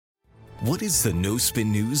What is the No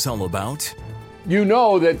Spin News all about? You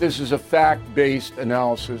know that this is a fact-based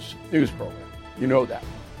analysis news program. You know that.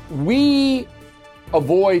 We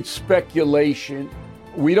avoid speculation.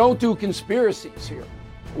 We don't do conspiracies here.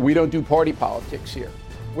 We don't do party politics here.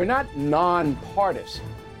 We're not nonpartisan.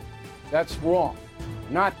 That's wrong.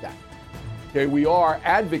 Not that. Okay, we are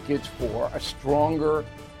advocates for a stronger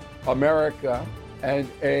America and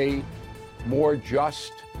a more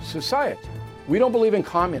just society. We don't believe in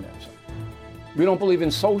communism. We don't believe in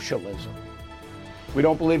socialism. We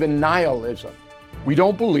don't believe in nihilism. We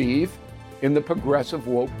don't believe in the progressive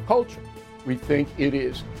woke culture. We think it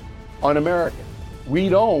is un-American. We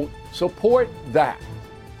don't support that.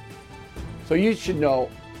 So you should know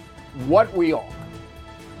what we are,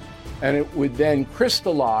 and it would then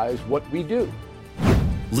crystallize what we do.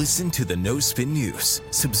 Listen to the No Spin News.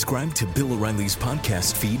 Subscribe to Bill O'Reilly's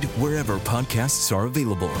podcast feed wherever podcasts are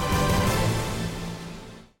available.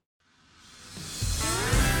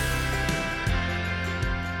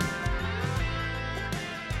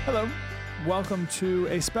 Hello, welcome to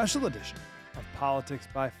a special edition of Politics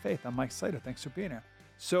by Faith. I'm Mike Slater. Thanks for being here.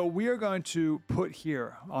 So we are going to put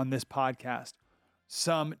here on this podcast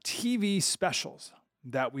some TV specials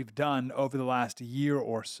that we've done over the last year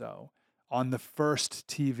or so on the First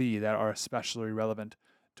TV that are especially relevant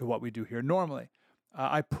to what we do here normally.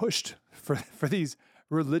 I pushed for these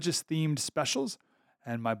religious-themed specials,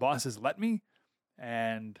 and my bosses let me,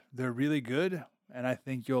 and they're really good, and I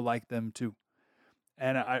think you'll like them too.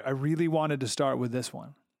 And I really wanted to start with this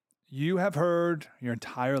one. You have heard your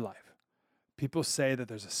entire life people say that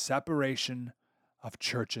there's a separation of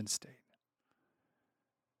church and state.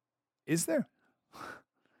 Is there?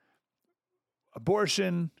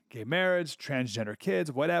 Abortion, gay marriage, transgender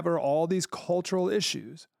kids, whatever, all these cultural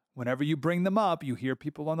issues, whenever you bring them up, you hear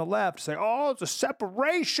people on the left say, oh, it's a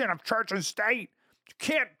separation of church and state. You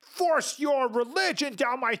can't force your religion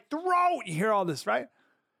down my throat. You hear all this, right?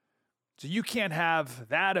 So you can't have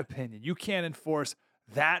that opinion. You can't enforce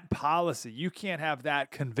that policy. You can't have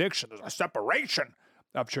that conviction. There's a separation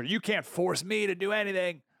of church. You can't force me to do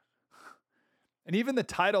anything. And even the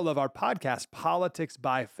title of our podcast, Politics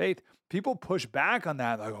by Faith, people push back on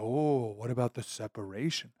that. Like, oh, what about the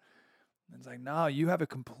separation? And it's like, no, you have it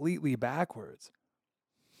completely backwards.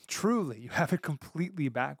 Truly, you have it completely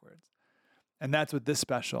backwards. And that's what this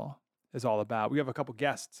special is all about. We have a couple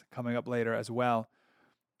guests coming up later as well.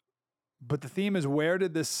 But the theme is, where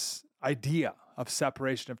did this idea of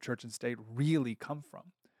separation of church and state really come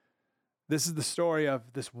from? This is the story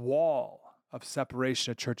of this wall of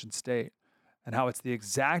separation of church and state and how it's the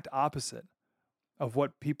exact opposite of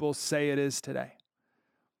what people say it is today.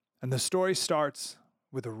 And the story starts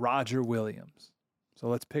with Roger Williams. So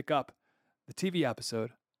let's pick up the TV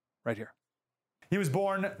episode right here. He was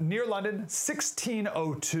born near London,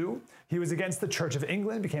 1602. He was against the Church of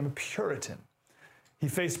England, became a Puritan. He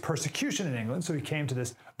faced persecution in England, so he came to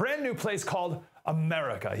this brand new place called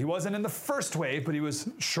America. He wasn't in the first wave, but he was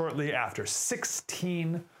shortly after,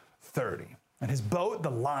 1630. And his boat, the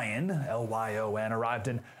Lion, Lyon, arrived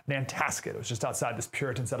in Nantasket. It was just outside this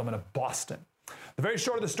Puritan settlement of Boston. The very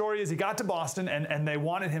short of the story is he got to Boston, and they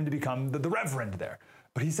wanted him to become the reverend there.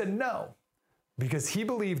 But he said no, because he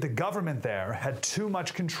believed the government there had too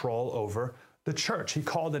much control over the church. He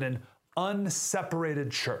called it an unseparated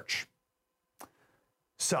church.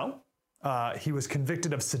 So he was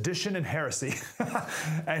convicted of sedition and heresy,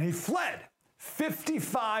 and he fled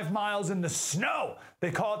 55 miles in the snow.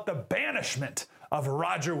 They call it the banishment of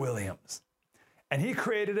Roger Williams. And he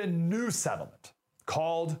created a new settlement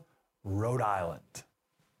called Rhode Island.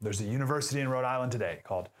 There's a university in Rhode Island today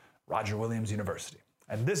called Roger Williams University.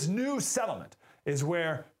 And this new settlement is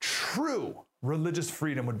where true religious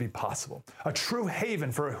freedom would be possible, a true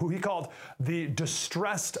haven for who he called the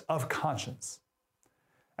distressed of conscience.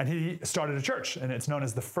 And he started a church, and it's known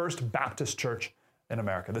as the First Baptist Church in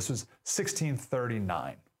America. This was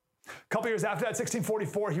 1639. A couple years after that,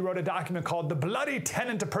 1644, he wrote a document called The Bloody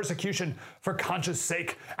Tenant of Persecution for Conscience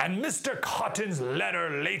Sake, and Mr. Cotton's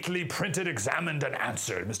Letter lately printed, examined, and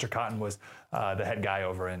answered. Mr. Cotton was the head guy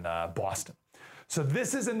over in Boston. So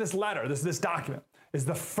this is in this letter, this document, is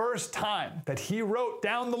the first time that he wrote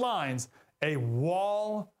down the lines, a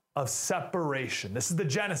wall of separation. This is the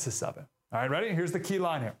genesis of it. All right, ready? Here's the key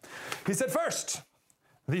line here. He said, first,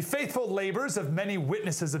 the faithful labors of many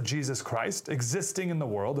witnesses of Jesus Christ existing in the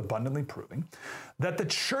world, abundantly proving that the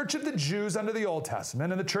church of the Jews under the Old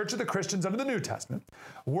Testament and the church of the Christians under the New Testament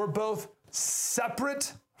were both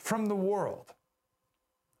separate from the world.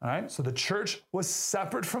 All right, so the church was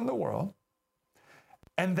separate from the world,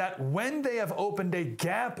 and that when they have opened a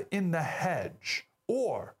gap in the hedge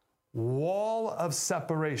or wall of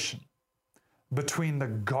separation, between the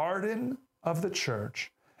garden of the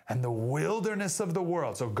church and the wilderness of the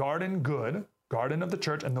world. So garden good, garden of the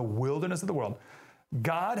church and the wilderness of the world.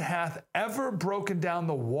 God hath ever broken down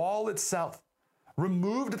the wall itself,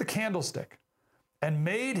 removed the candlestick, and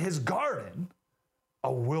made his garden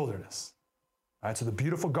a wilderness. All right, so the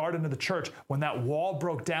beautiful garden of the church, when that wall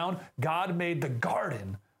broke down, God made the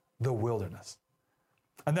garden the wilderness.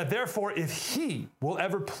 And that therefore, if he will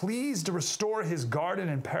ever please to restore his garden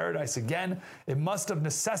in paradise again, it must of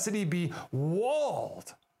necessity be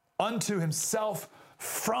walled unto himself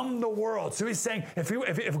from the world. So he's saying,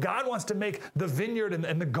 if God wants to make the vineyard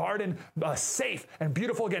and the garden safe and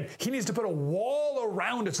beautiful again, he needs to put a wall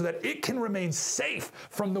around it so that it can remain safe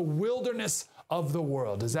from the wilderness of the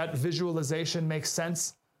world. Does that visualization make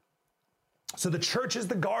sense? So the church is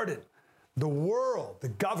the garden. The world, the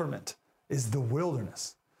government, is the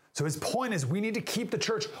wilderness. So his point is we need to keep the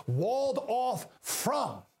church walled off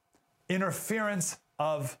from interference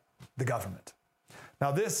of the government.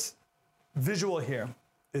 Now this visual here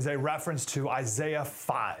is a reference to Isaiah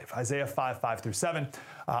 5. Isaiah 5:5-7.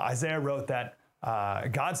 Isaiah wrote that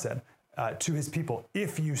God said to his people,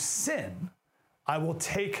 if you sin, I will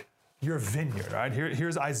take your vineyard. All right,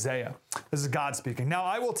 here's Isaiah. This is God speaking. Now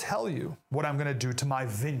I will tell you what I'm going to do to my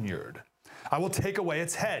vineyard. I will take away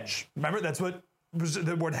its hedge. Remember, that's what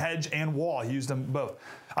the word hedge and wall. He used them both.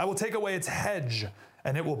 I will take away its hedge,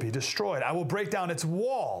 and it will be destroyed. I will break down its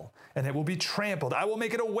wall, and it will be trampled. I will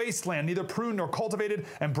make it a wasteland, neither pruned nor cultivated,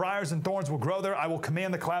 and briars and thorns will grow there. I will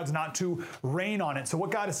command the clouds not to rain on it. So what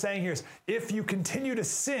God is saying here is, if you continue to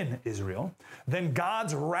sin, Israel, then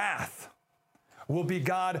God's wrath will be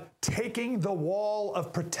God taking the wall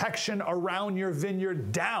of protection around your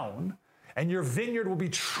vineyard down, and your vineyard will be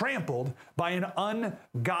trampled by an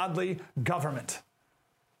ungodly government.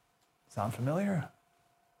 Sound familiar?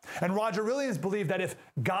 And Roger Williams believed that if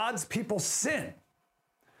God's people sin,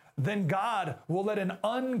 then God will let an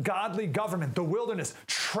ungodly government, the wilderness,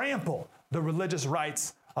 trample the religious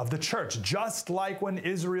rights of the church, just like when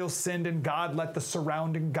Israel sinned and God let the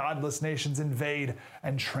surrounding godless nations invade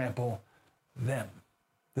and trample them.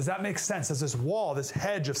 Does that make sense? As this wall, this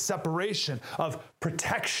hedge of separation, of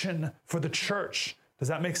protection for the church. Does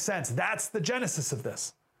that make sense? That's the genesis of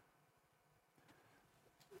this.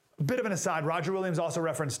 A bit of an aside, Roger Williams also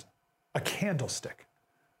referenced a candlestick.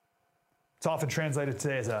 It's often translated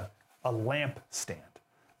today as a lampstand.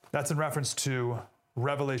 That's in reference to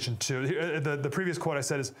Revelation 2. The previous quote I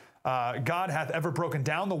said is, God hath ever broken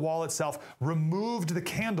down the wall itself, removed the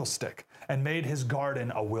candlestick, and made his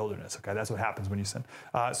garden a wilderness. Okay, that's what happens when you sin.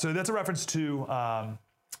 So that's a reference to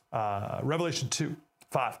Revelation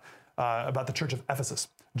 2:5 about the church of Ephesus.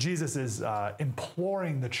 Jesus is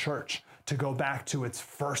imploring the church to go back to its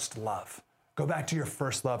first love. Go back to your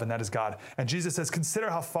first love, and that is God. And Jesus says, consider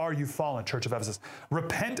how far you've fallen, church of Ephesus.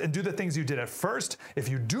 Repent and do the things you did at first. If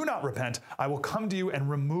you do not repent, I will come to you and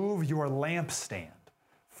remove your lampstand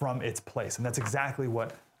from its place. And that's exactly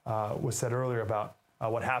what was said earlier about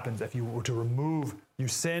what happens if you were to remove, you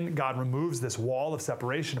sin, God removes this wall of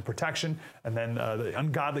separation, of protection, and then the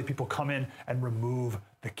ungodly people come in and remove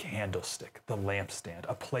the candlestick, the lampstand,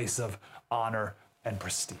 a place of honor and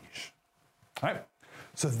prestige. All right?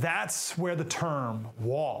 So that's where the term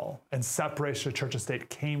wall and separation of church and state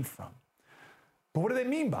came from. But what do they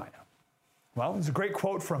mean by it? Well, there's a great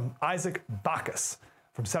quote from Isaac Backus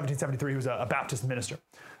from 1773. He was a Baptist minister.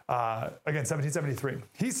 Again, 1773.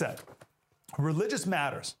 He said, religious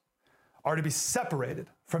matters are to be separated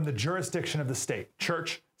from the jurisdiction of the state.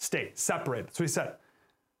 Church, state, separated. So he said,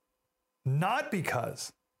 not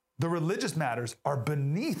because the religious matters are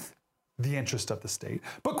beneath the interest of the state,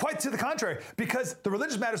 but quite to the contrary, because the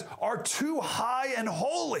religious matters are too high and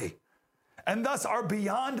holy, and thus are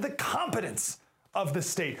beyond the competence of the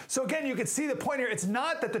state. So again, you can see the point here. It's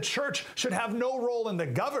not that the church should have no role in the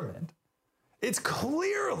government. It's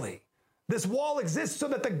clearly this wall exists so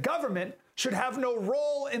that the government should have no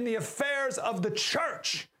role in the affairs of the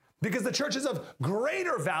church, because the church is of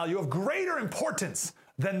greater value, of greater importance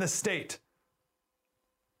than the state.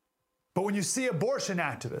 But when you see abortion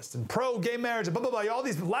activists and pro-gay marriage and blah, blah, blah, all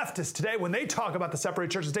these leftists today, when they talk about the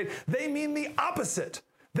separated church and state, they mean the opposite.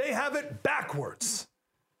 They have it backwards.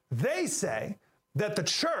 They say that the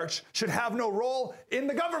church should have no role in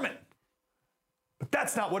the government. But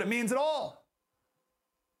that's not what it means at all.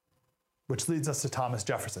 Which leads us to Thomas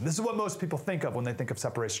Jefferson. This is what most people think of when they think of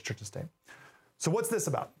separation of church and state. So what's this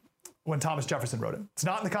about when Thomas Jefferson wrote it? It's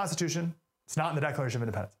not in the Constitution. It's not in the Declaration of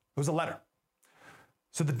Independence. It was a letter.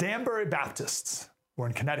 So the Danbury Baptists were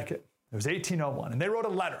in Connecticut. It was 1801, and they wrote a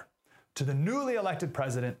letter to the newly elected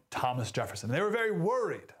president, Thomas Jefferson. And they were very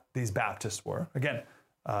worried, these Baptists were. Again,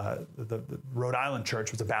 The Rhode Island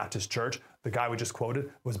church was a Baptist church. The guy we just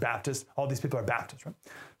quoted was Baptist. All these people are Baptist, right?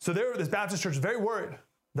 So this Baptist church was very worried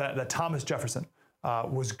that Thomas Jefferson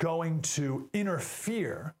was going to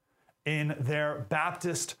interfere in their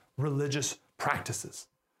Baptist religious practices.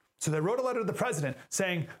 So they wrote a letter to the president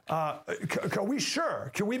saying, are we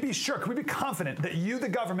sure? Can we be sure? Can we be confident that you, the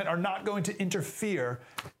government, are not going to interfere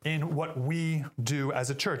in what we do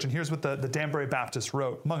as a church? And here's what the Danbury Baptist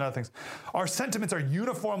wrote, among other things. Our sentiments are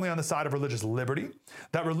uniformly on the side of religious liberty,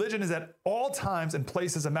 that religion is at all times and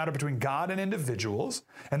places a matter between God and individuals,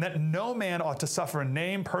 and that no man ought to suffer a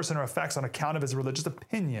name, person, or effects on account of his religious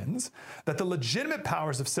opinions, that the legitimate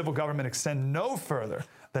powers of civil government extend no further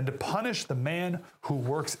than to punish the man who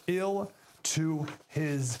works ill to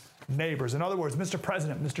his neighbors. In other words, Mr.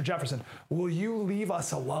 President, Mr. Jefferson, will you leave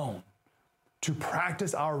us alone to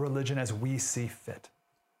practice our religion as we see fit?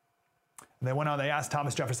 And they went on, they asked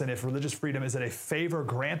Thomas Jefferson if religious freedom, is it a favor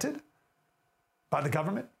granted by the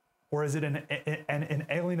government, or is it an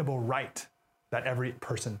inalienable right that every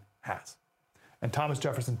person has? And Thomas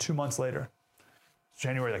Jefferson, 2 months later,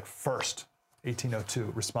 January 1st,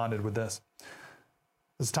 1802, responded with this.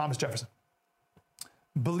 This is Thomas Jefferson.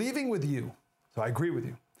 Believing with you, so I agree with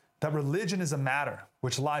you, that religion is a matter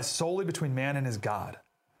which lies solely between man and his God,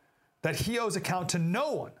 that he owes account to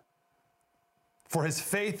no one for his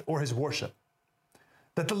faith or his worship,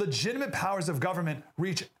 that the legitimate powers of government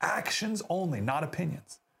reach actions only, not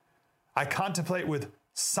opinions. I contemplate with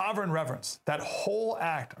sovereign reverence that whole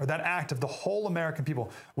act, or that act of the whole American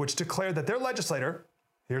people, which declared that their legislator,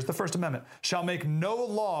 here's the First Amendment, shall make no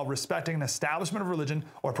law respecting an establishment of religion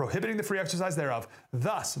or prohibiting the free exercise thereof,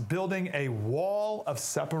 thus building a wall of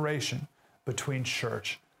separation between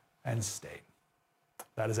church and state.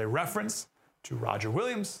 That is a reference to Roger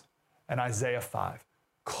Williams and Isaiah 5.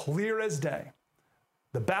 Clear as day.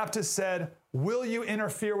 The Baptists said, will you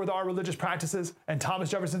interfere with our religious practices? And Thomas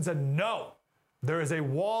Jefferson said, no, there is a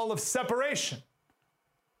wall of separation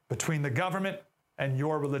between the government and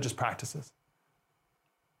your religious practices.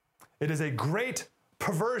 It is a great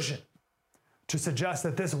perversion to suggest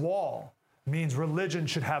that this wall means religion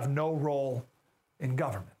should have no role in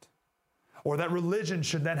government, or that religion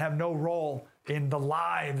should then have no role in the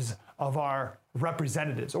lives of our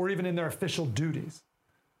representatives, or even in their official duties.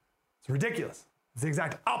 It's ridiculous. It's the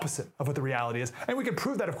exact opposite of what the reality is. And we can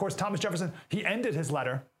prove that, of course. Thomas Jefferson, he ended his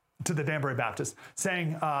letter to the Danbury Baptists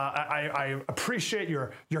saying, I appreciate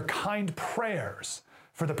your kind prayers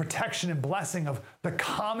for the protection and blessing of the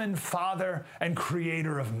common Father and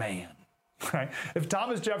Creator of man. Right? If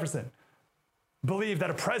Thomas Jefferson believed that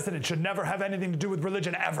a president should never have anything to do with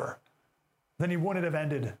religion ever, then he wouldn't have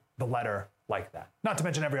ended the letter like that. Not to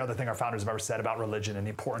mention every other thing our founders have ever said about religion and the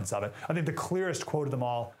importance of it. I think the clearest quote of them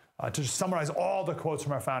all, to just summarize all the quotes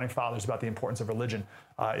from our founding fathers about the importance of religion,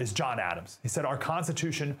 is John Adams. He said, our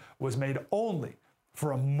Constitution was made only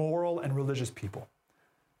for a moral and religious people.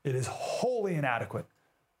 It is wholly inadequate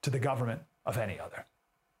to the government of any other.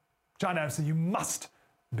 John Adams said, you must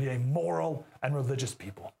be a moral and religious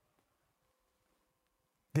people.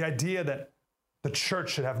 The idea that the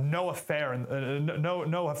church should have no affair and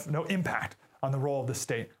no impact on the role of the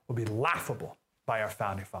state will be laughable by our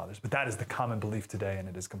founding fathers. But that is the common belief today, and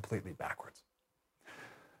it is completely backwards.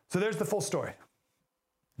 So there's the full story.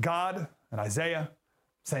 God and Isaiah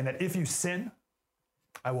saying that if you sin,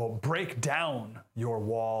 I will break down your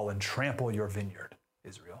wall and trample your vineyard,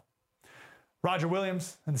 Israel. Roger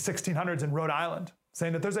Williams in the 1600s in Rhode Island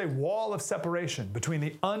saying that there's a wall of separation between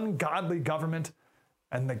the ungodly government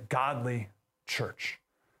and the godly church.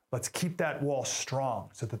 Let's keep that wall strong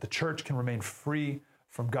so that the church can remain free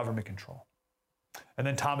from government control. And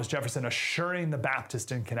then Thomas Jefferson assuring the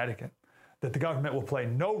Baptists in Connecticut that the government will play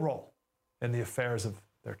no role in the affairs of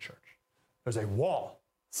their church. There's a wall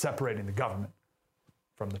separating the government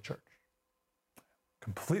from the church.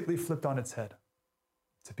 Completely flipped on its head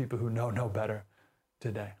to people who know no better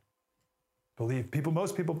today.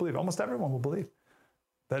 Most people believe, almost everyone will believe,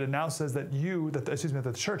 that it now says that that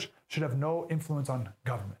the church should have no influence on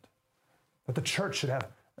government, that the church should have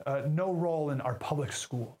no role in our public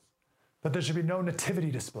schools, that there should be no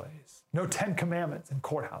nativity displays, no 10 commandments in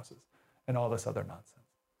courthouses, and all this other nonsense.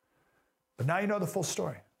 But now you know the full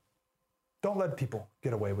story. Don't let people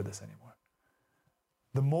get away with this anymore.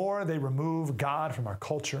 The more they remove God from our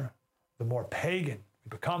culture, the more pagan we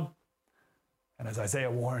become. And as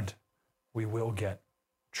Isaiah warned, we will get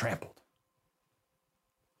trampled.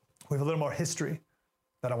 We have a little more history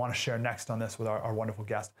that I want to share next on this with our wonderful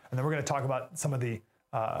guest. And then we're going to talk about some of the,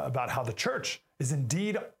 about how the church is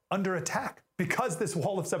indeed under attack because this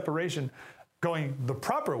wall of separation going the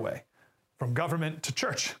proper way from government to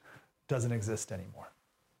church doesn't exist anymore.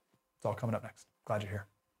 It's all coming up next. Glad you're here.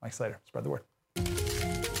 Mike Slater, spread the word.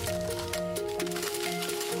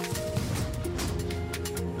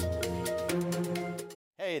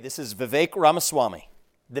 Hey, this is Vivek Ramaswamy.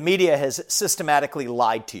 The media has systematically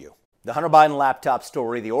lied to you. The Hunter Biden laptop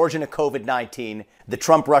story, the origin of COVID-19, the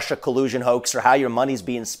Trump-Russia collusion hoax, or how your money's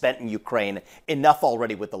being spent in Ukraine. Enough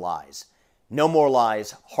already with the lies. No more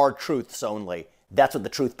lies, hard truths only. That's what the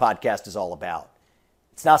Truth Podcast is all about.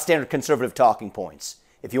 It's not standard conservative talking points.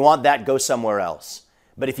 If you want that, go somewhere else.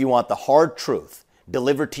 But if you want the hard truth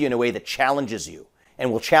delivered to you in a way that challenges you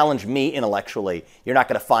and will challenge me intellectually, you're not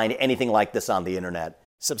going to find anything like this on the internet.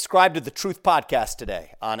 Subscribe to the Truth Podcast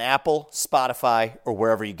today on Apple, Spotify, or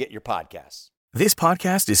wherever you get your podcasts. This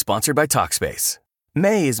podcast is sponsored by Talkspace.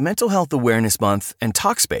 May is Mental Health Awareness Month, and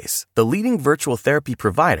Talkspace, the leading virtual therapy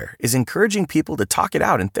provider, is encouraging people to talk it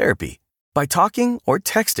out in therapy. By talking or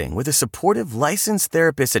texting with a supportive licensed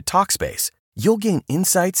therapist at Talkspace, you'll gain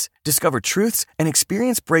insights, discover truths, and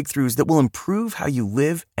experience breakthroughs that will improve how you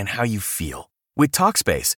live and how you feel. With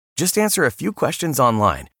Talkspace, just answer a few questions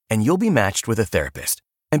online, and you'll be matched with a therapist.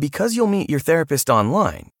 And because you'll meet your therapist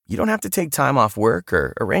online, you don't have to take time off work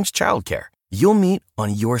or arrange childcare. You'll meet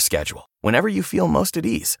on your schedule, whenever you feel most at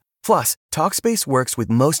ease. Plus, Talkspace works with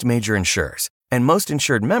most major insurers, and most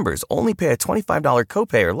insured members only pay a $25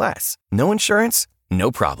 copay or less. No insurance?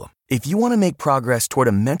 No problem. If you want to make progress toward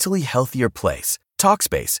a mentally healthier place,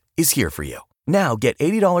 Talkspace is here for you. Now get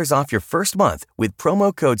 $80 off your first month with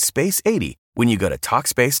promo code SPACE80 when you go to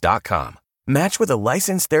Talkspace.com. Match with a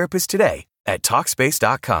licensed therapist today at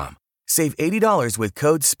Talkspace.com. Save $80 with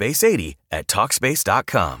code SPACE80 at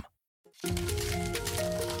Talkspace.com.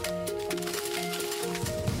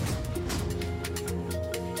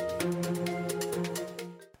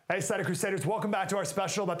 Hey, Side of Crusaders, welcome back to our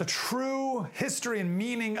special about the true history and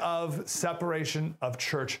meaning of separation of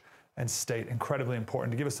church and state. Incredibly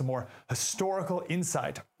important to give us some more historical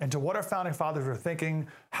insight into what our founding fathers were thinking,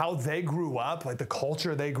 how they grew up, like the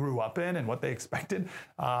culture they grew up in and what they expected.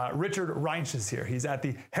 Richard Reinsch is here. He's at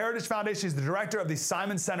the Heritage Foundation. He's the director of the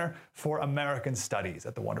Simon Center for American Studies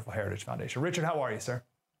at the wonderful Heritage Foundation. Richard, how are you, sir?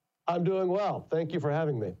 I'm doing well. Thank you for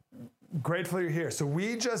having me. Grateful you're here. So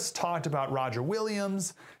we just talked about Roger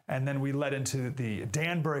Williams, and then we led into the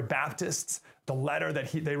Danbury Baptists, the letter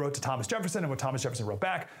that they wrote to Thomas Jefferson and what Thomas Jefferson wrote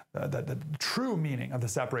back, the true meaning of the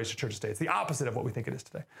separation of church and state. It's the opposite of what we think it is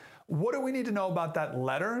today. What do we need to know about that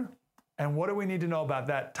letter, and what do we need to know about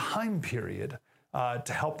that time period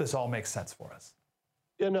to help this all make sense for us?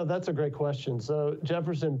 Yeah, no, that's a great question. So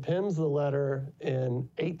Jefferson pens the letter in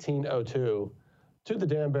 1802 to the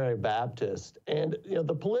Danbury Baptist. And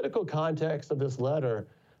the political context of this letter,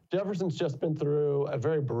 Jefferson's just been through a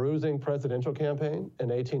very bruising presidential campaign in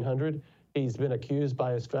 1800. He's been accused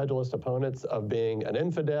by his Federalist opponents of being an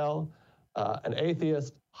infidel, an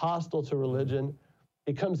atheist, hostile to religion.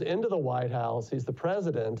 He comes into the White House. He's the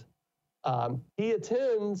president. He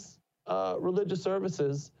attends religious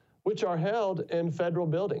services, which are held in federal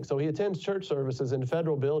buildings. So he attends church services in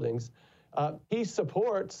federal buildings. He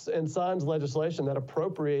supports and signs legislation that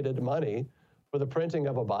appropriated money for the printing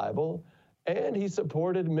of a Bible, and he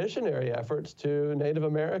supported missionary efforts to Native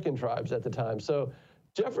American tribes at the time. So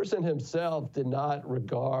Jefferson himself did not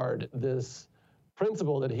regard this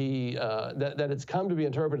principle that that it's come to be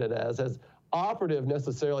interpreted as operative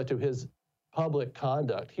necessarily to his public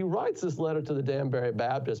conduct. He writes this letter to the Danbury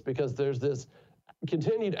Baptist because there's this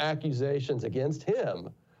continued accusations against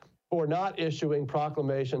him for not issuing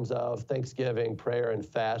proclamations of thanksgiving, prayer, and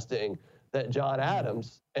fasting that John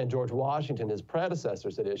Adams and George Washington, his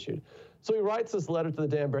predecessors, had issued. So he writes this letter to the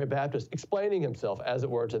Danbury Baptist, explaining himself, as it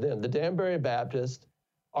were, to them. The Danbury Baptists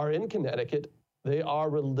are in Connecticut. They are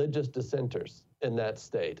religious dissenters in that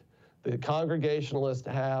state. The Congregationalists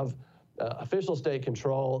have official state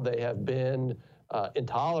control. They have been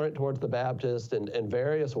intolerant towards the Baptists in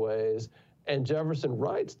various ways. And Jefferson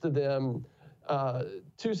writes to them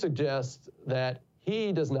to suggest that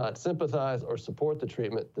he does not sympathize or support the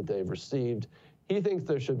treatment that they've received. He thinks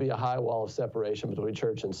there should be a high wall of separation between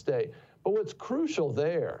church and state. But what's crucial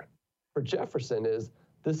there for Jefferson is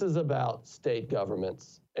this is about state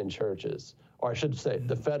governments and churches, or I should say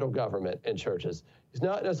the federal government and churches. He's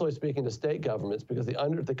not necessarily speaking to state governments because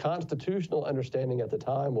the constitutional understanding at the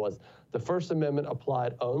time was the First Amendment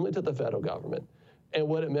applied only to the federal government. And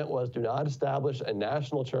what it meant was do not establish a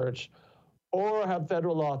national church or have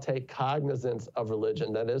federal law take cognizance of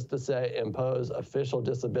religion. That is to say, impose official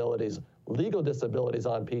disabilities, legal disabilities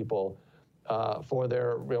on people for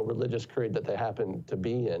their religious creed that they happen to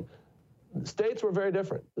be in. States were very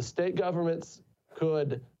different. The state governments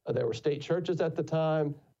could, there were state churches at the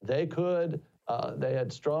time, they could They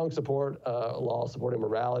had strong support, law supporting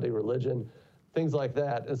morality, religion, things like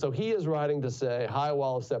that. And so he is writing to say high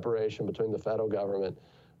wall of separation between the federal government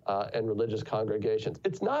and religious congregations.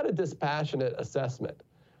 It's not a dispassionate assessment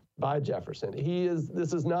by Jefferson.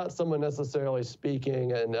 This is not someone necessarily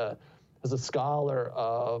speaking and as a scholar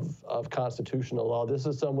of constitutional law. This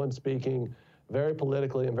is someone speaking very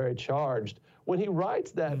politically and very charged. When he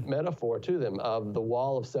writes that metaphor to them of the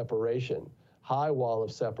wall of separation, high wall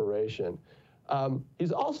of separation,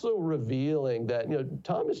 he's also revealing that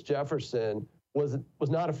Thomas Jefferson was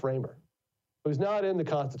not a framer. He was not in the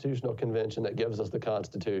Constitutional Convention that gives us the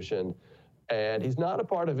Constitution, and he's not a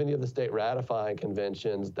part of any of the state ratifying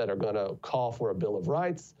conventions that are going to call for a Bill of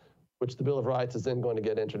Rights, which the Bill of Rights is then going to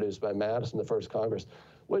get introduced by Madison, the first Congress.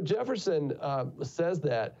 When Jefferson says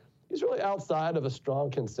that, he's really outside of a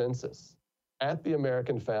strong consensus at the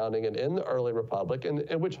American founding and in the early republic,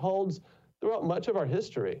 and which holds throughout much of our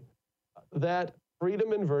history, that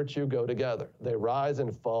freedom and virtue go together. They rise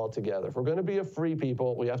and fall together. If we're going to be a free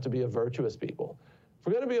people, we have to be a virtuous people. If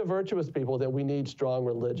we're going to be a virtuous people, then we need strong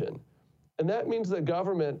religion. And that means that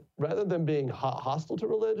government, rather than being hostile to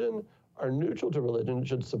religion or neutral to religion,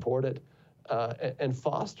 should support it and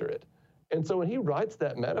foster it. And so when he writes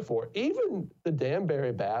that metaphor, even the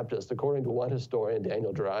Danbury Baptists, according to one historian,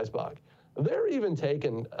 Daniel Dreisbach, they're even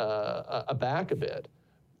taken aback a bit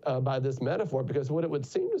by this metaphor, because what it would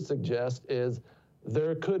seem to suggest is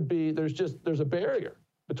there's a barrier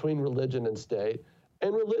between religion and state,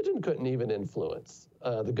 and religion couldn't even influence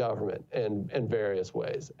the government in various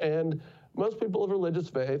ways. And most people of religious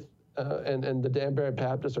faith, and the Danbury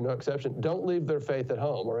Baptists are no exception, don't leave their faith at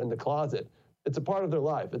home or in the closet. It's a part of their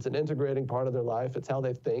life. It's an integrating part of their life. It's how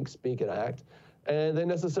they think, speak, and act. And they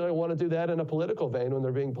necessarily want to do that in a political vein when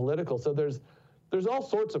they're being political. So there's all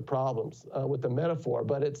sorts of problems with the metaphor,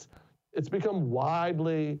 but it's become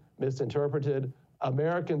widely misinterpreted.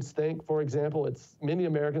 Americans think, for example, many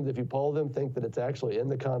Americans, if you poll them, think that it's actually in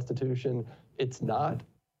the Constitution. It's not.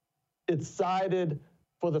 It's cited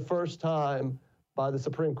for the first time by the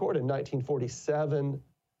Supreme Court in 1947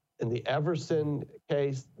 in the Everson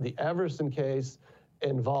case. The Everson case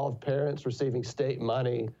involved parents receiving state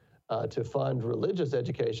money to fund religious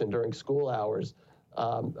education during school hours.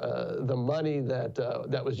 The money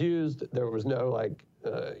that was used, there was no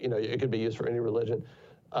it could be used for any religion.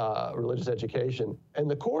 Religious education. And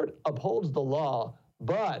the court upholds the law,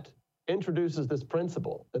 but introduces this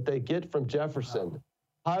principle that they get from Jefferson,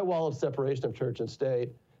 high wall of separation of church and state.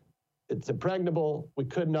 It's impregnable. We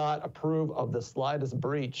could not approve of the slightest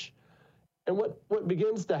breach. And what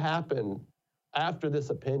begins to happen after this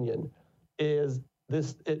opinion is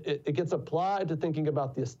it gets applied to thinking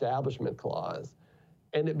about the Establishment Clause,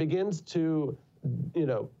 and it begins to,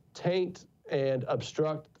 taint and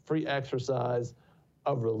obstruct free exercise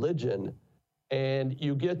of religion, and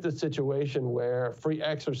you get the situation where free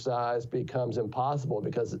exercise becomes impossible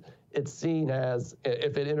because it's seen as,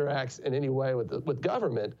 if it interacts in any way with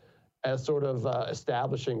government, as sort of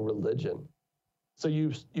establishing religion. So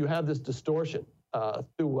you have this distortion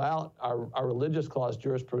throughout our religious clause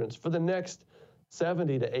jurisprudence for the next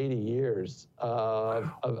 70 to 80 years of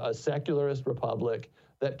a secularist republic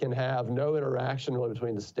that can have no interaction really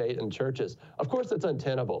between the state and churches. Of course, that's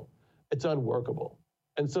untenable. It's unworkable.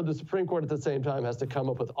 And so the Supreme Court at the same time has to come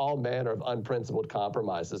up with all manner of unprincipled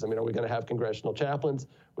compromises. I mean, are we going to have congressional chaplains?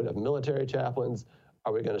 We're going to have military chaplains.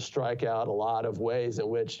 Are we going to strike out a lot of ways in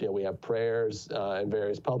which we have prayers in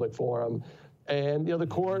various public forum? And the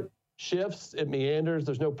court shifts, it meanders.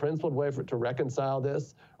 There's no principled way to reconcile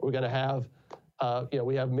this. We're going to have,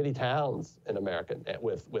 we have many towns in America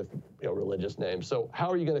with religious names. So how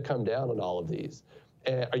are you going to come down on all of these?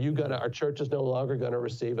 Are churches no longer going to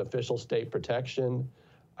receive official state protection?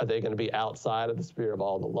 Are they going to be outside of the sphere of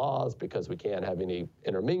all the laws because we can't have any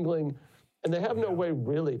intermingling? And they have no way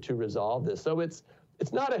really to resolve this. So it's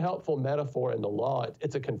not a helpful metaphor in the law.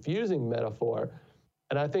 It's a confusing metaphor.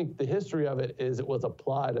 And I think the history of it is it was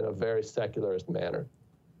applied in a very secularist manner.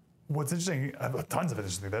 What's interesting, I have tons of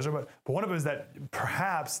interesting things, but one of it is that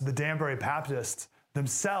perhaps the Danbury Baptists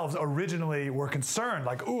themselves originally were concerned,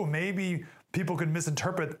 like, maybe people could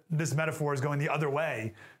misinterpret this metaphor as going the other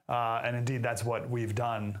way. And indeed, that's what we've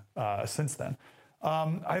done since then. We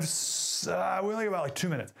only have about 2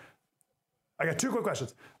 minutes. I got 2 quick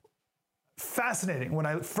questions. Fascinating when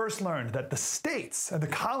I first learned that the states and the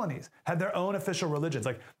colonies had their own official religions.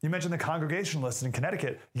 Like you mentioned the Congregationalists in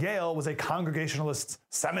Connecticut. Yale was a Congregationalist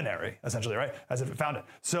seminary, essentially, right? As if it founded.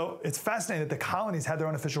 So it's fascinating that the colonies had their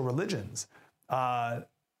own official religions.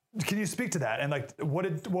 Can you speak to that? And what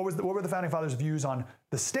were the Founding Fathers' views on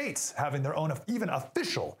the states having their own even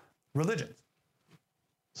official religions?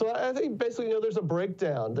 So I think basically, there's a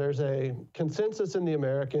breakdown. There's a consensus in the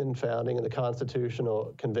American founding and the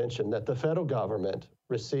Constitutional Convention that the federal government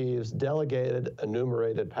receives delegated,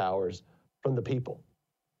 enumerated powers from the people.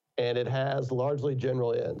 And it has largely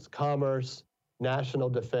general ends: commerce, national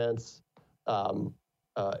defense,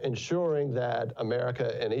 ensuring that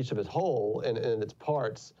America in each of its whole and its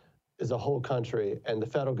parts is a whole country, and the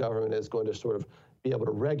federal government is going to sort of be able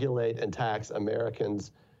to regulate and tax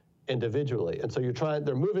Americans individually. And so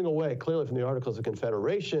they're moving away clearly from the Articles of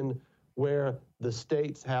Confederation, where the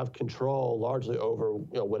states have control largely over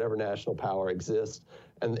whatever national power exists.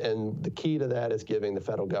 And the key to that is giving the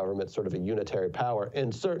federal government sort of a unitary power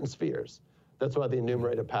in certain spheres. That's why the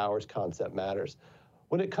enumerated powers concept matters.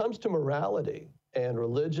 When it comes to morality and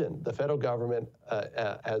religion, the federal government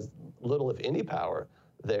has little, if any, power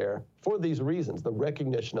there for these reasons: the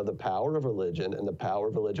recognition of the power of religion and the power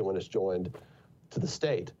of religion when it's joined to the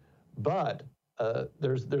state. But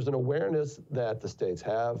there's an awareness that the states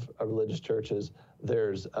have religious churches.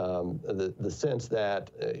 There's the sense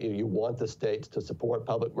that you want the states to support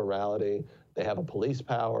public morality. They have a police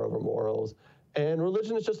power over morals, and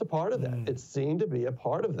religion is just a part of that. It's seen to be a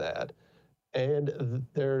part of that. And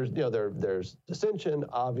there's dissension,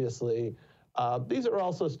 obviously. These are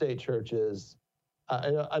also state churches.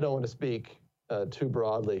 I don't want to speak too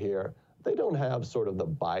broadly here. They don't have sort of the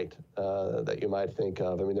bite that you might think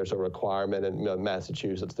of. I mean, there's a requirement in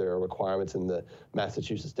Massachusetts. There are requirements in the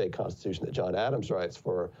Massachusetts state constitution that John Adams writes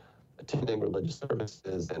for attending religious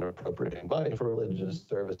services and appropriating money for religious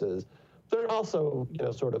services. There are also,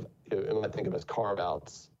 sort of, you might think of as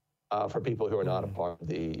carve-outs for people who are not a part of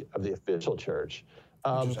the official church.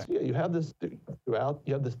 So, you have this throughout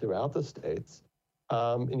the states,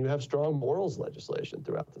 and you have strong morals legislation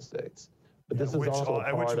throughout the states. But this is also a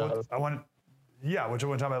part of... which I want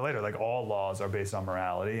to talk about later. Like, all laws are based on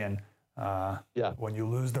morality, and when you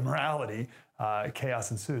lose the morality,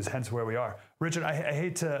 chaos ensues, hence where we are. Richard, I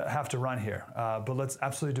hate to have to run here, but let's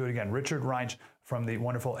absolutely do it again. Richard Reinsch from the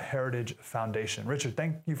wonderful Heritage Foundation. Richard,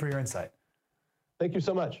 thank you for your insight. Thank you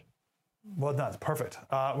so much. Well done. Perfect.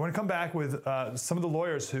 We're going to come back with some of the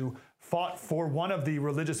lawyers who fought for one of the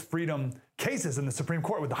religious freedom cases in the Supreme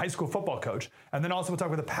Court with the high school football coach. And then also we'll talk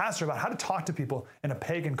with a pastor about how to talk to people in a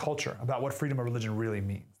pagan culture about what freedom of religion really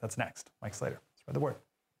means. That's next. Mike Slater, spread the word.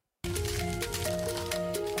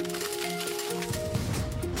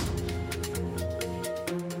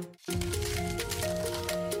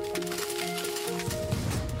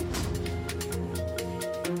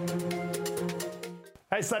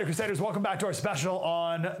 Hey, Slater Crusaders, welcome back to our special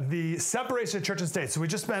on the separation of church and state. So we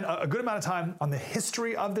just spent a good amount of time on the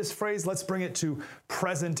history of this phrase. Let's bring it to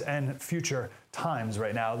present and future times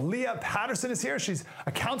right now. Leah Patterson is here. She's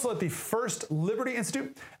a counsel at the First Liberty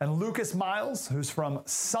Institute. And Lucas Miles, who's from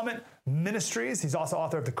Summit Ministries. He's also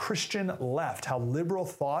author of The Christian Left, How Liberal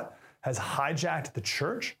Thought Has Hijacked the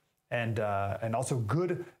Church, and also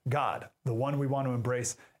Good God, the one we want to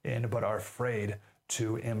embrace but are afraid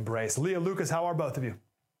to embrace. Leah, Lucas, how are both of you?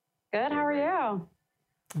 Good, how are you?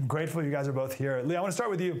 I'm grateful you guys are both here. Leah, I want to start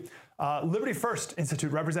with you. Liberty First Institute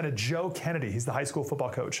represented Joe Kennedy. He's the high school football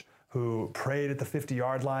coach who prayed at the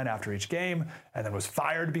 50-yard line after each game and then was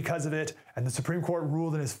fired because of it. And the Supreme Court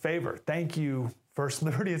ruled in his favor. Thank you, First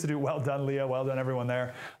Liberty Institute. Well done, Leah. Well done, everyone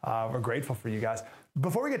there. We're grateful for you guys.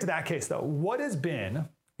 Before we get to that case, though, what has been,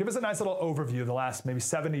 give us a nice little overview of the last maybe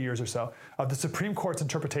 70 years or so of the Supreme Court's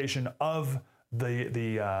interpretation of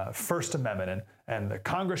the First Amendment and the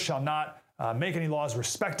Congress shall not make any laws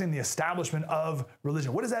respecting the establishment of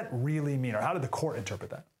religion. What does that really mean, or how did the court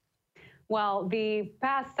interpret that? Well, the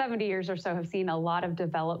past 70 years or so have seen a lot of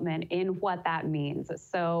development in what that means.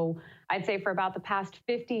 So I'd say for about the past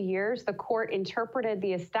 50 years, the court interpreted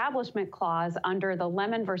the Establishment Clause under the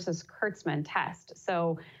Lemon versus Kurtzman test.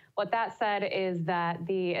 So what that said is that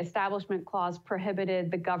the Establishment Clause prohibited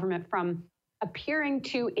the government from appearing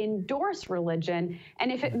to endorse religion.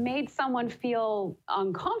 And if it made someone feel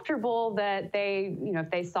uncomfortable that they,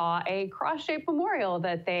 if they saw a cross-shaped memorial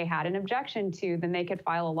that they had an objection to, then they could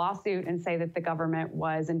file a lawsuit and say that the government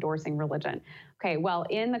was endorsing religion. Okay, well,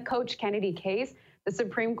 in the Coach Kennedy case, the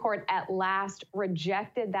Supreme Court at last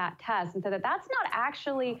rejected that test and said that that's not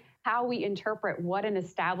actually how we interpret what an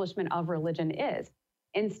establishment of religion is.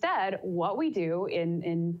 Instead, what we do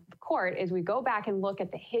in court is we go back and look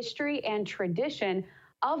at the history and tradition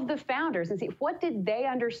of the founders and see what did they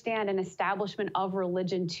understand an establishment of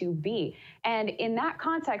religion to be. And in that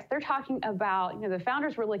context, they're talking about, the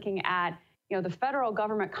founders were looking at, the federal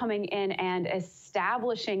government coming in and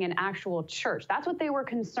establishing an actual church. That's what they were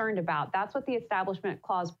concerned about. That's what the Establishment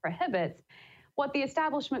Clause prohibits. What the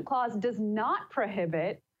Establishment Clause does not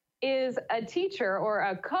prohibit is a teacher or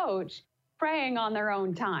a coach praying on their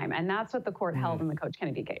own time. And that's what the court held in the Coach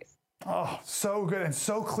Kennedy case. Oh, so good and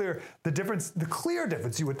so clear. The clear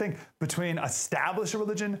difference you would think between establish a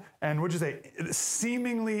religion and, would you say,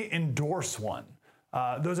 seemingly endorse one.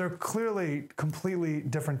 Those are clearly completely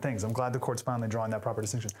different things. I'm glad the court's finally drawing that proper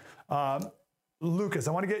distinction. Lucas,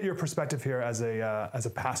 I want to get your perspective here as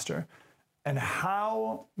a pastor and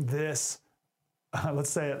how this, let's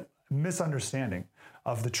say, misunderstanding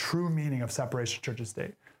of the true meaning of separation of church and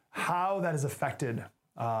state, how that has affected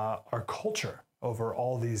our culture over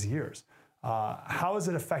all these years. How has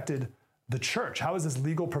it affected the church? How has this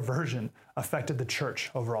legal perversion affected the church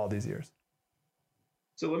over all these years?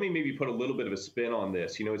 So let me maybe put a little bit of a spin on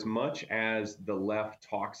this. You know, as much as the left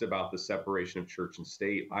talks about the separation of church and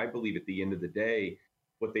state, I believe at the end of the day,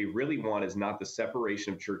 what they really want is not the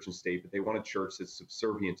separation of church and state, but they want a church that's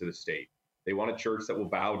subservient to the state. They want a church that will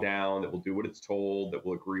bow down, that will do what it's told, that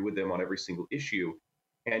will agree with them on every single issue.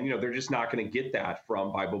 And, you know, they're just not going to get that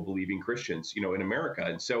from Bible-believing Christians, you know, in America.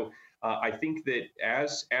 And so I think that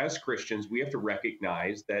as Christians, we have to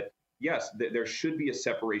recognize that, yes, there should be a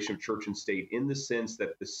separation of church and state in the sense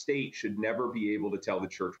that the state should never be able to tell the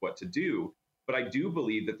church what to do. But I do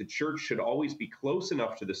believe that the church should always be close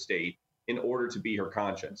enough to the state in order to be her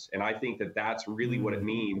conscience. And I think that that's really what it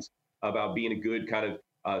means about being a good kind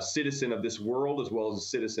of citizen of this world, as well as a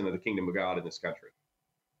citizen of the kingdom of God in this country.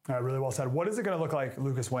 Really well said. What is it going to look like,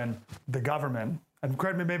 Lucas, when the government, and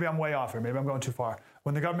correct me, maybe I'm way off here, maybe I'm going too far,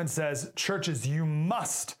 when the government says, churches, you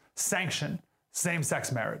must sanction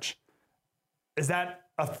same-sex marriage? Is that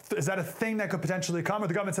a thing that could potentially come? Or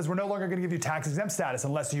the government says, we're no longer going to give you tax-exempt status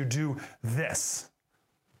unless you do this?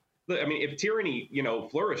 I mean, if tyranny, you know,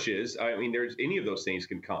 flourishes, I mean, there's any of those things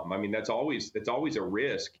can come. I mean, that's always a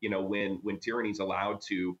risk, you know, when tyranny is allowed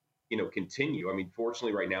to, you know, continue. I mean,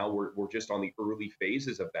 fortunately, right now we're just on the early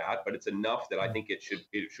phases of that, but it's enough that I think it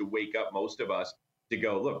should wake up most of us to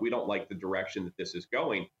go, look, we don't like the direction that this is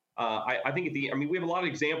going. I think we have a lot of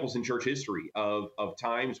examples in church history of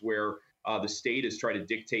times where the state has tried to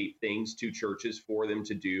dictate things to churches for them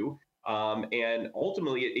to do, and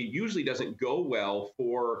ultimately it usually doesn't go well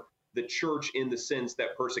for the church in the sense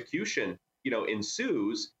that persecution, you know,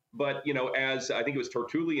 ensues. But, you know, as I think it was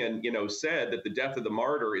Tertullian, you know, said that the death of the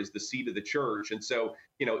martyr is the seed of the church. And so,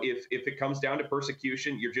 you know, if it comes down to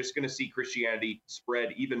persecution, you're just going to see Christianity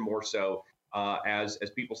spread even more so as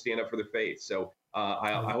people stand up for their faith. So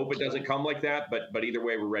I hope it doesn't come like that. But either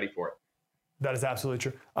way, we're ready for it. That is absolutely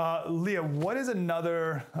true. Leah, what is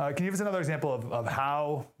another, can you give us another example of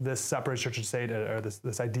how this separate church and state, or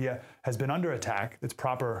this idea has been under attack, its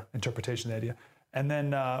proper interpretation of the idea? And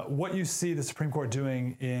then what you see the Supreme Court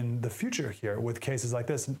doing in the future here with cases like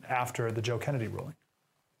this after the Joe Kennedy ruling?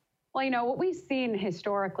 Well, you know, what we've seen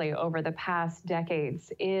historically over the past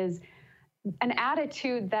decades is an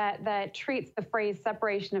attitude that treats the phrase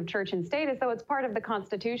separation of church and state as though it's part of the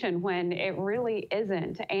Constitution when it really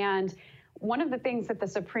isn't. And one of the things that the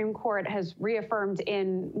Supreme Court has reaffirmed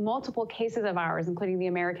in multiple cases of ours, including the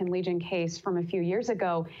American Legion case from a few years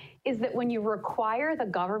ago, is that when you require the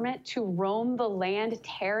government to roam the land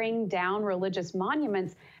tearing down religious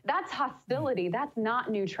monuments, that's hostility, that's not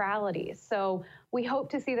neutrality. So we hope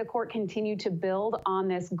to see the court continue to build on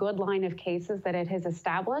this good line of cases that it has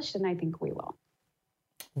established, and I think we will.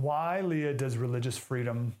 Why, Leah, does religious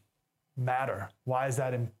freedom matter? Why is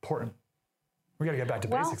that important? We got to get back to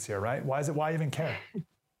basics here, right? Why even care?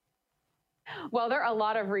 Well, there are a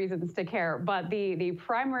lot of reasons to care, but the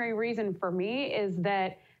primary reason for me is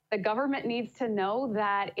that the government needs to know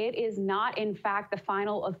that it is not, in fact, the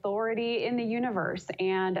final authority in the universe.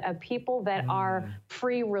 And people that are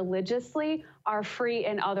free religiously are free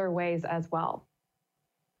in other ways as well.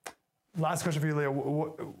 Last question for you,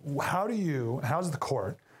 Leah. How does the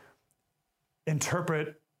court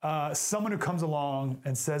interpret someone who comes along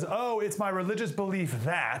and says, oh, it's my religious belief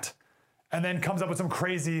that, and then comes up with some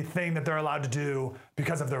crazy thing that they're allowed to do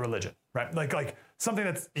because of their religion, right? Like something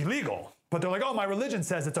that's illegal, but they're like, oh, my religion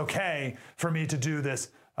says it's okay for me to do this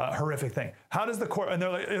horrific thing. How does the court, and they're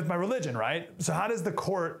like, it's my religion, right? So how does the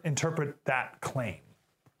court interpret that claim?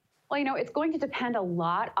 Well, you know, it's going to depend a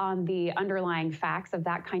lot on the underlying facts of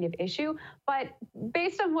that kind of issue. But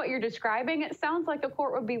based on what you're describing, it sounds like the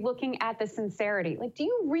court would be looking at the sincerity. Like, do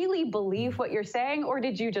you really believe what you're saying, or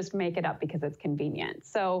did you just make it up because it's convenient?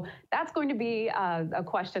 So that's going to be a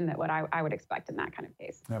question that I would expect in that kind of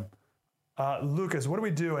case. Yeah. Lucas, what do we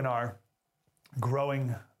do in our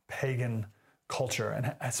growing pagan culture?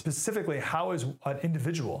 And specifically, how is an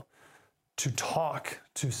individual to talk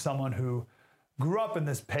to someone who grew up in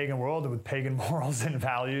this pagan world with pagan morals and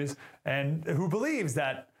values, and who believes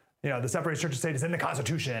that the separation of church and state is in the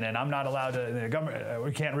Constitution, and I'm not allowed to, the government,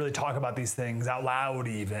 we can't really talk about these things out loud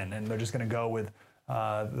even, and they're just going to go with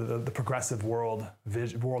the progressive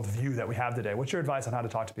worldview that we have today. What's your advice on how to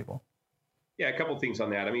talk to people? Yeah, a couple of things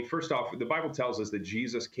on that. I mean, first off, the Bible tells us that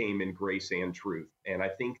Jesus came in grace and truth. And I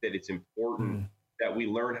think that it's important that we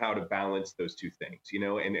learn how to balance those two things,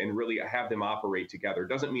 and really have them operate together. It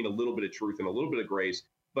doesn't mean a little bit of truth and a little bit of grace,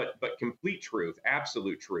 but complete truth,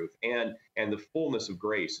 absolute truth, and the fullness of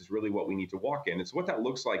grace is really what we need to walk in. And so what that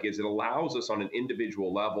looks like is it allows us on an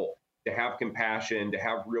individual level to have compassion, to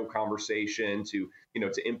have real conversation, to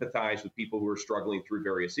empathize with people who are struggling through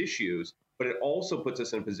various issues. But it also puts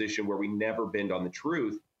us in a position where we never bend on the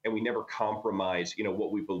truth and we never compromise,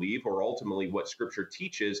 what we believe or ultimately what Scripture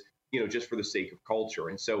teaches, just for the sake of culture.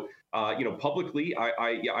 And so, publicly,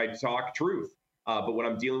 I talk truth. But when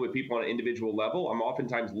I'm dealing with people on an individual level, I'm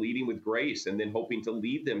oftentimes leading with grace and then hoping to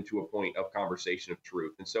lead them to a point of conversation of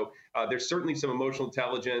truth. And so there's certainly some emotional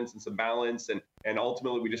intelligence and some balance, and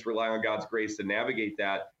ultimately we just rely on God's grace to navigate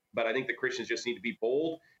that. But I think that Christians just need to be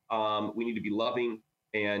bold. We need to be loving,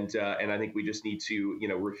 and I think we just need to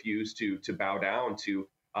refuse to bow down to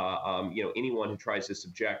anyone who tries to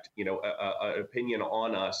subject an opinion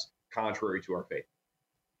on us contrary to our faith.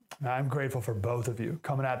 I'm grateful for both of you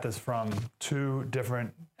coming at this from two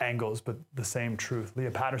different angles, but the same truth.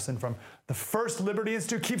 Leah Patterson from the First Liberty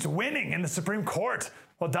Institute keeps winning in the Supreme Court.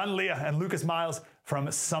 Well done, Leah. And Lucas Miles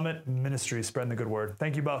from Summit Ministries, spreading the good word.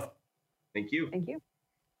 Thank you both. Thank you. Thank you.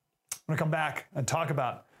 I'm going to come back and talk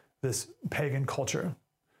about this pagan culture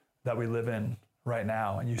that we live in right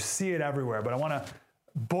now. And you see it everywhere, but I want to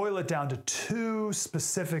boil it down to two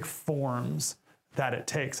specific forms that it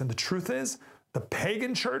takes. And the truth is, the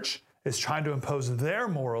pagan church is trying to impose their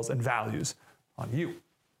morals and values on you.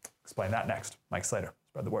 Explain that next. Mike Slater,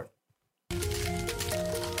 spread the word.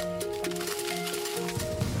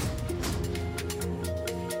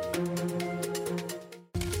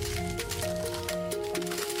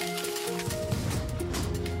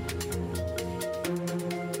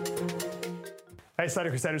 Hey, Slater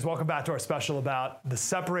Crusaders, welcome back to our special about the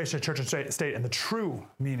separation of church and state and the true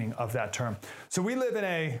meaning of that term. So we live in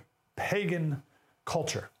a pagan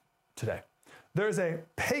culture today. There's a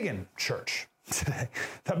pagan church today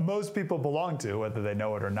that most people belong to, whether they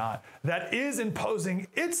know it or not, that is imposing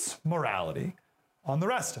its morality on the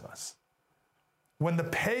rest of us. When the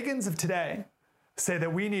pagans of today say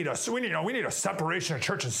that we need a separation of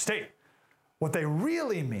church and state, what they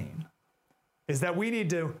really mean is that we need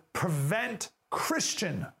to prevent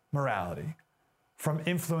Christian morality from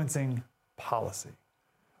influencing policy.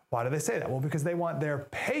 Why do they say that? Well, because they want their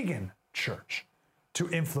pagan church to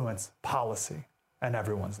influence policy and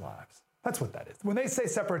everyone's lives. That's what that is. When they say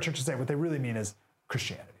separate church and state, what they really mean is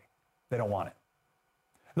Christianity. They don't want it.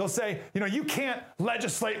 They'll say, you can't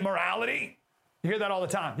legislate morality. You hear that all the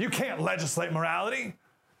time. You can't legislate morality.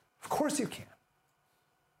 Of course you can.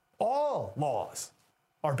 All laws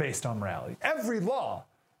are based on morality. Every law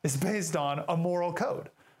is based on a moral code.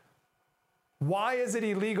 Why is it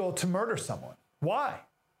illegal to murder someone? Why?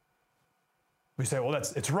 We say, well,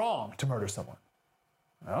 it's wrong to murder someone.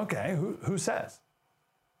 Okay, who says?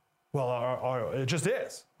 Well, it just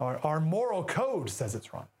is. Our moral code says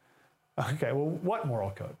it's wrong. Okay, well, what moral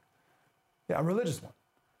code? Yeah, a religious one.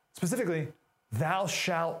 Specifically, thou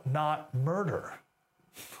shalt not murder.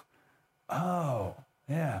 Oh,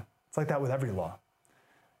 yeah. It's like that with every law.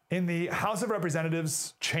 In the House of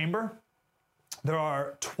Representatives chamber, there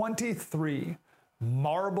are 23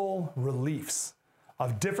 marble reliefs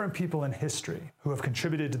of different people in history who have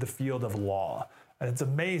contributed to the field of law. And it's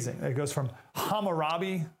amazing. It goes from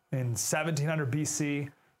Hammurabi in 1700 BC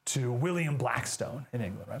to William Blackstone in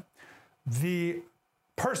England, right? The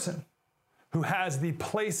person who has the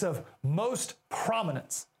place of most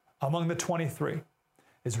prominence among the 23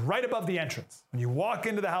 is right above the entrance. When you walk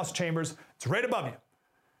into the House chambers, it's right above you.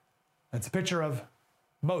 And it's a picture of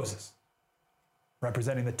Moses,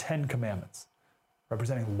 representing the 10 Commandments,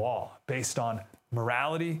 representing law based on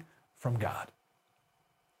morality from God.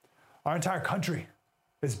 Our entire country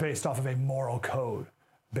is based off of a moral code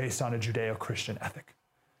based on a Judeo-Christian ethic.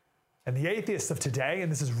 And the atheists of today,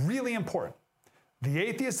 and this is really important, the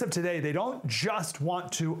atheists of today, they don't just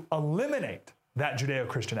want to eliminate that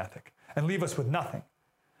Judeo-Christian ethic and leave us with nothing.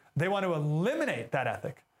 They want to eliminate that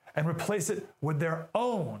ethic and replace it with their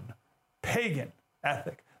own pagan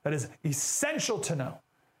ethic that is essential to know.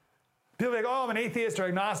 People are like, oh, I'm an atheist or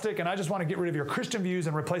agnostic, and I just want to get rid of your Christian views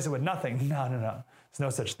and replace it with nothing. No. There's no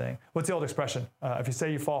such thing. What's the old expression? If you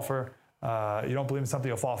say you fall for, you don't believe in something,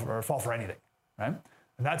 you'll fall for anything, right?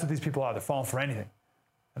 And that's what these people are. They're falling for anything.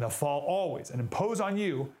 And they'll fall always and impose on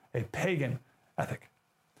you a pagan ethic.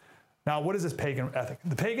 Now, what is this pagan ethic?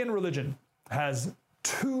 The pagan religion has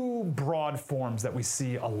two broad forms that we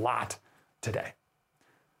see a lot today.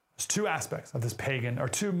 There's two aspects of this pagan, or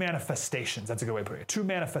two manifestations, that's a good way of putting it, two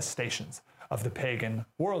manifestations of the pagan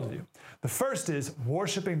worldview. The first is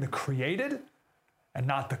worshiping the created and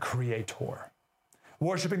not the creator.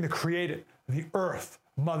 Worshiping the created, the earth,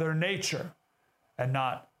 Mother Nature, and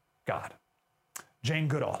not God. Jane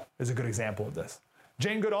Goodall is a good example of this.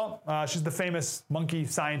 Jane Goodall, she's the famous monkey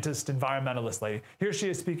scientist, environmentalist lady. Here she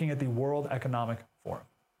is speaking at the World Economic Forum.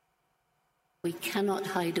 We cannot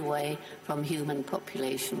hide away from human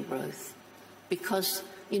population growth because,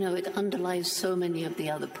 it underlies so many of the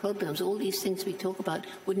other problems. All these things we talk about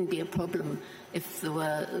wouldn't be a problem if there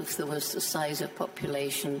was the size of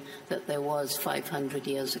population that there was 500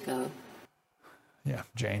 years ago. Yeah,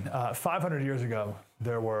 Jane. 500 years ago,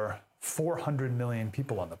 there were 400 million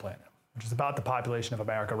people on the planet, which is about the population of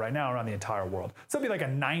America right now around the entire world. So that'd be like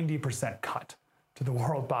a 90% cut to the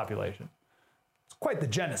world population. It's quite the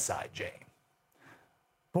genocide, Jane.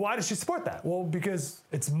 But why does she support that? Well, because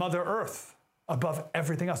it's Mother Earth above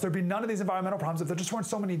everything else. There'd be none of these environmental problems if there just weren't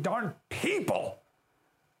so many darn people.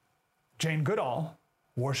 Jane Goodall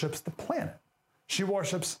worships the planet. She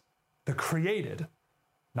worships the created,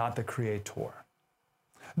 not the creator.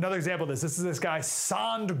 Another example of this is this guy,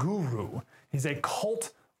 Sadhguru. He's a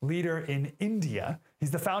cult leader in India.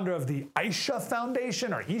 He's the founder of the Isha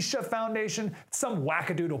Foundation or Isha Foundation. It's some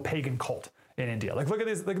wackadoodle pagan cult in India. Like, look at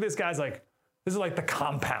this guy's like, this is like the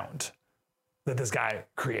compound that this guy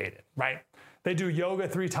created, right? They do yoga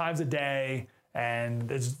 3 times a day,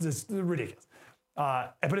 and it's just ridiculous.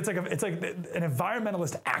 But it's like an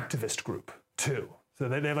environmentalist activist group too. So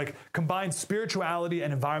they like combine spirituality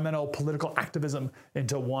and environmental political activism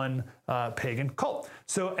into one pagan cult.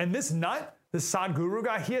 So, and this Sadhguru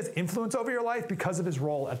guy, he has influence over your life because of his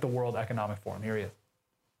role at the World Economic Forum. Here he is.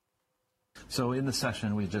 So in the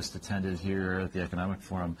session we just attended here at the Economic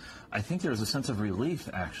Forum, I think there was a sense of relief,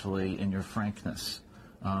 actually, in your frankness.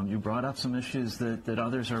 You brought up some issues that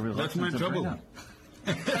others are reluctant to bring up.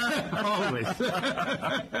 Always.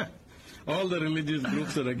 All the religious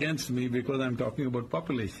groups are against me because I'm talking about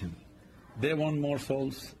population. They want more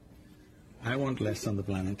souls. I want less on the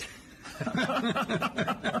planet.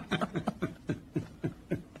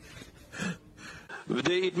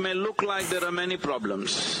 It may look like there are many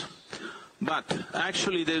problems, but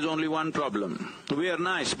actually there's only one problem. We are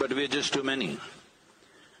nice, but we're just too many.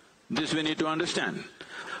 This we need to understand.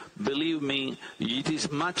 Believe me, it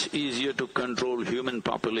is much easier to control human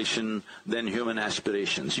population than human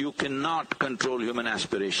aspirations. You cannot control human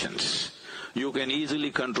aspirations. You can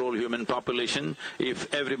easily control human population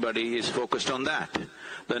if everybody is focused on that.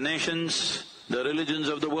 The nations, the religions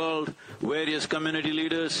of the world, various community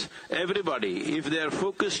leaders, everybody, if they are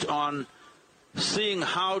focused on seeing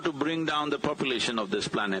how to bring down the population of this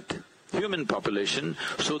planet, human population,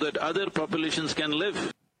 so that other populations can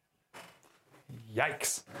live.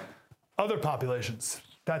 Yikes. Other populations,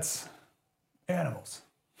 that's animals,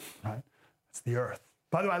 right? It's the earth.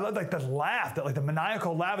 By the way, I love like the laugh, that like the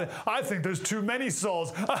maniacal laugh. I think there's too many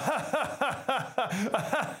souls.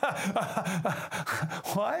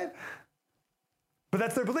 What? But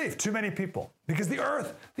that's their belief, too many people. Because the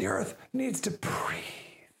earth needs to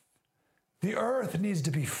breathe. The earth needs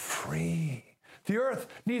to be free. The earth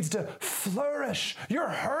needs to flourish. You're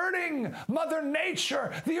hurting Mother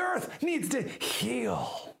Nature. The earth needs to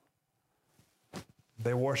heal.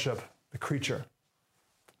 They worship the creature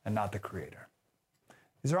and not the creator.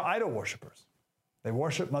 These are idol worshipers. They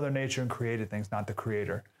worship Mother Nature and created things, not the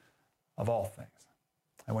creator of all things.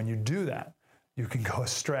 And when you do that, you can go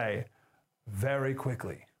astray very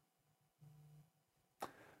quickly.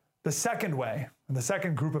 The second way, the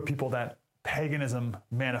second group of people that paganism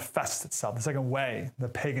manifests itself, the second way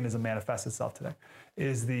that paganism manifests itself today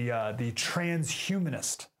is the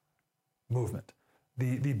transhumanist movement,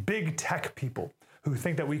 the big tech people who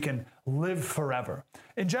think that we can live forever.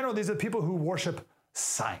 In general, these are people who worship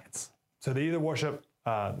science. So they either worship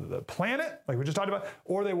the planet, like we just talked about,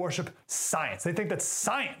 or they worship science. They think that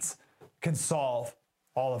science can solve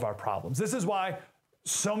all of our problems. This is why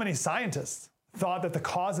so many scientists thought that the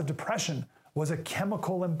cause of depression was a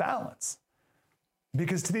chemical imbalance.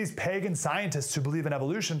 Because to these pagan scientists who believe in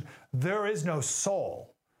evolution, there is no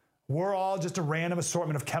soul. We're all just a random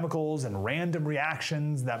assortment of chemicals and random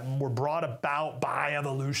reactions that were brought about by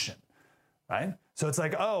evolution, right? So it's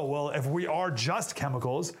like, oh, well, if we are just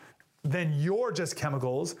chemicals, then you're just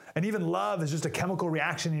chemicals, and even love is just a chemical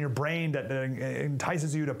reaction in your brain that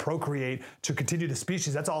entices you to procreate, to continue the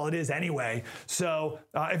species. That's all it is anyway. So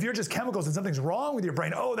if you're just chemicals and something's wrong with your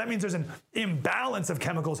brain, that means there's an imbalance of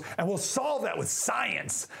chemicals, and we'll solve that with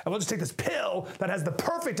science. And we'll just take this pill that has the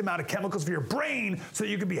perfect amount of chemicals for your brain so that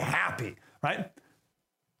you can be happy, right?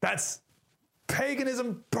 That's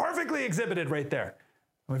paganism perfectly exhibited right there.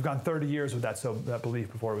 And we've gone 30 years with that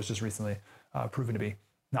belief before it was just recently proven to be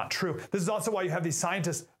not true. This is also why you have these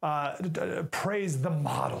scientists praise the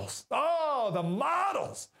models. Oh, the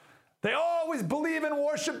models. They always believe and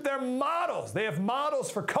worship their models. They have models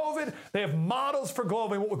for COVID. They have models for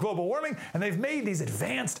global warming. And they've made these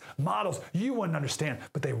advanced models. You wouldn't understand,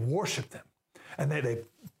 but they worship them. And they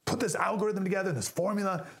put this algorithm together, this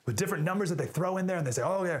formula with different numbers that they throw in there, and they say,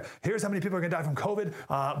 yeah, here's how many people are gonna die from COVID,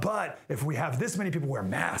 but if we have this many people wear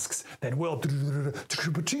masks, then we'll,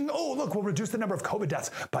 we'll reduce the number of COVID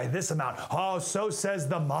deaths by this amount. So says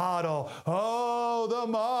the model. The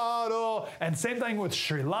model. And same thing with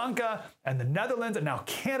Sri Lanka and the Netherlands and now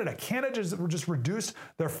Canada. Canada just reduced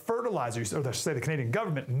their fertilizer use, or the Canadian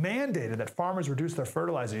government mandated that farmers reduce their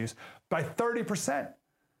fertilizer use by 30%.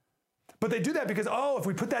 But they do that because, if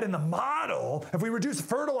we put that in the model, if we reduce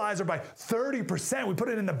fertilizer by 30%, we put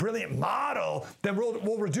it in the brilliant model, then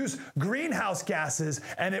we'll reduce greenhouse gases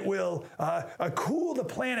and it will cool the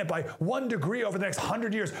planet by 1 degree over the next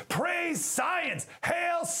 100 years. Praise science!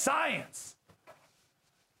 Hail science!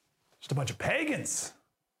 Just a bunch of pagans.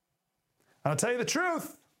 And I'll tell you the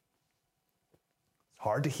truth. It's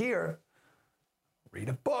hard to hear. Read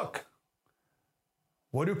a book.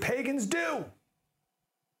 What do pagans do?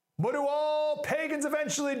 What do all pagans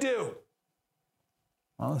eventually do?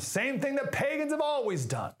 Well, the same thing that pagans have always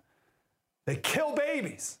done. They kill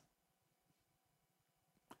babies.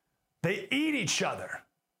 They eat each other.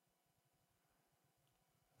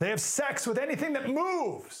 They have sex with anything that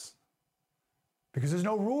moves. Because there's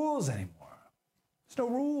no rules anymore. There's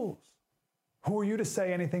no rules. Who are you to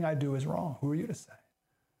say anything I do is wrong? Who are you to say?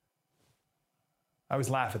 I always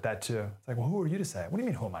laugh at that too. It's like, well, who are you to say? What do you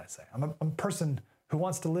mean, who am I to say? I'm a person who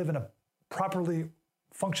wants to live in a properly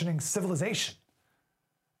functioning civilization.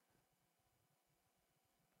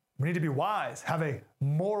 We need to be wise, have a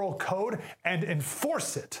moral code, and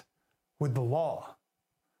enforce it with the law.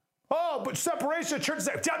 But separation of church and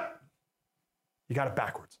state. You got it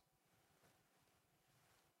backwards.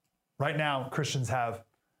 Right now, Christians have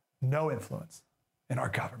no influence in our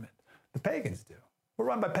government. The pagans do. We're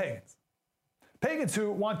run by pagans. Pagans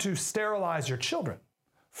who want to sterilize your children,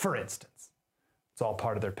 for instance. It's all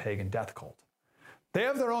part of their pagan death cult. They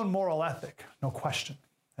have their own moral ethic, no question,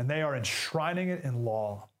 and they are enshrining it in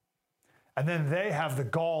law. And then they have the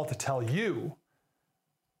gall to tell you,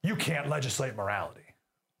 you can't legislate morality.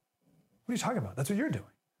 What are you talking about? That's what you're doing.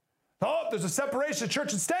 There's a separation of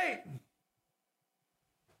church and state.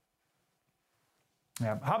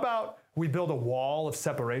 Yeah. How about we build a wall of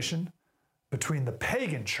separation between the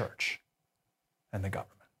pagan church and the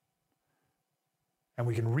government? And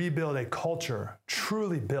we can rebuild a culture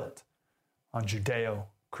truly built on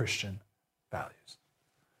Judeo-Christian values.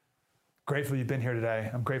 Grateful you've been here today.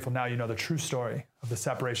 I'm grateful now you know the true story of the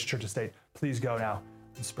separation of church and state. Please go now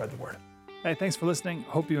and spread the word. Hey, thanks for listening.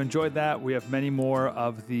 Hope you enjoyed that. We have many more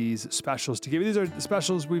of these specials to give you. These are the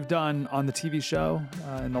specials we've done on the TV show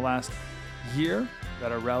in the last year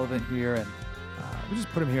that are relevant here, and we just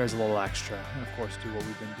put them here as a little extra, and of course do what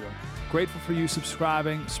we've been doing. Grateful for you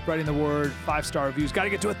subscribing, spreading the word, 5-star reviews. Got to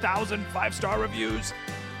get to 1,000 5-star reviews.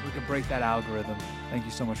 We can break that algorithm. Thank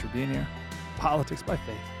you so much for being here. Politics by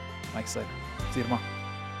Faith. Mike Slater. See you tomorrow.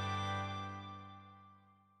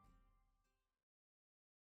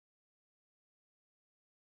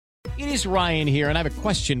 It is Ryan here, and I have a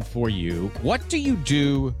question for you. What do you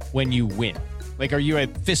do when you win? Like, are you a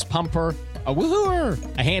fist pumper, a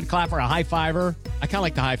woohooer, a hand clapper, a high fiver? I kind of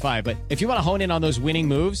like the high five, but if you want to hone in on those winning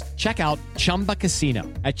moves, check out Chumba Casino.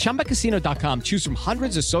 At ChumbaCasino.com, choose from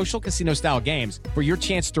hundreds of social casino style games for your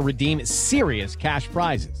chance to redeem serious cash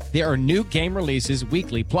prizes. There are new game releases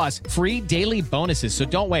weekly, plus free daily bonuses. So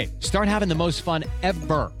don't wait. Start having the most fun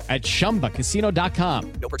ever at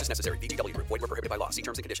ChumbaCasino.com. No purchase necessary. VGW Group. Void where prohibited by law. See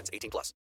terms and conditions. 18+.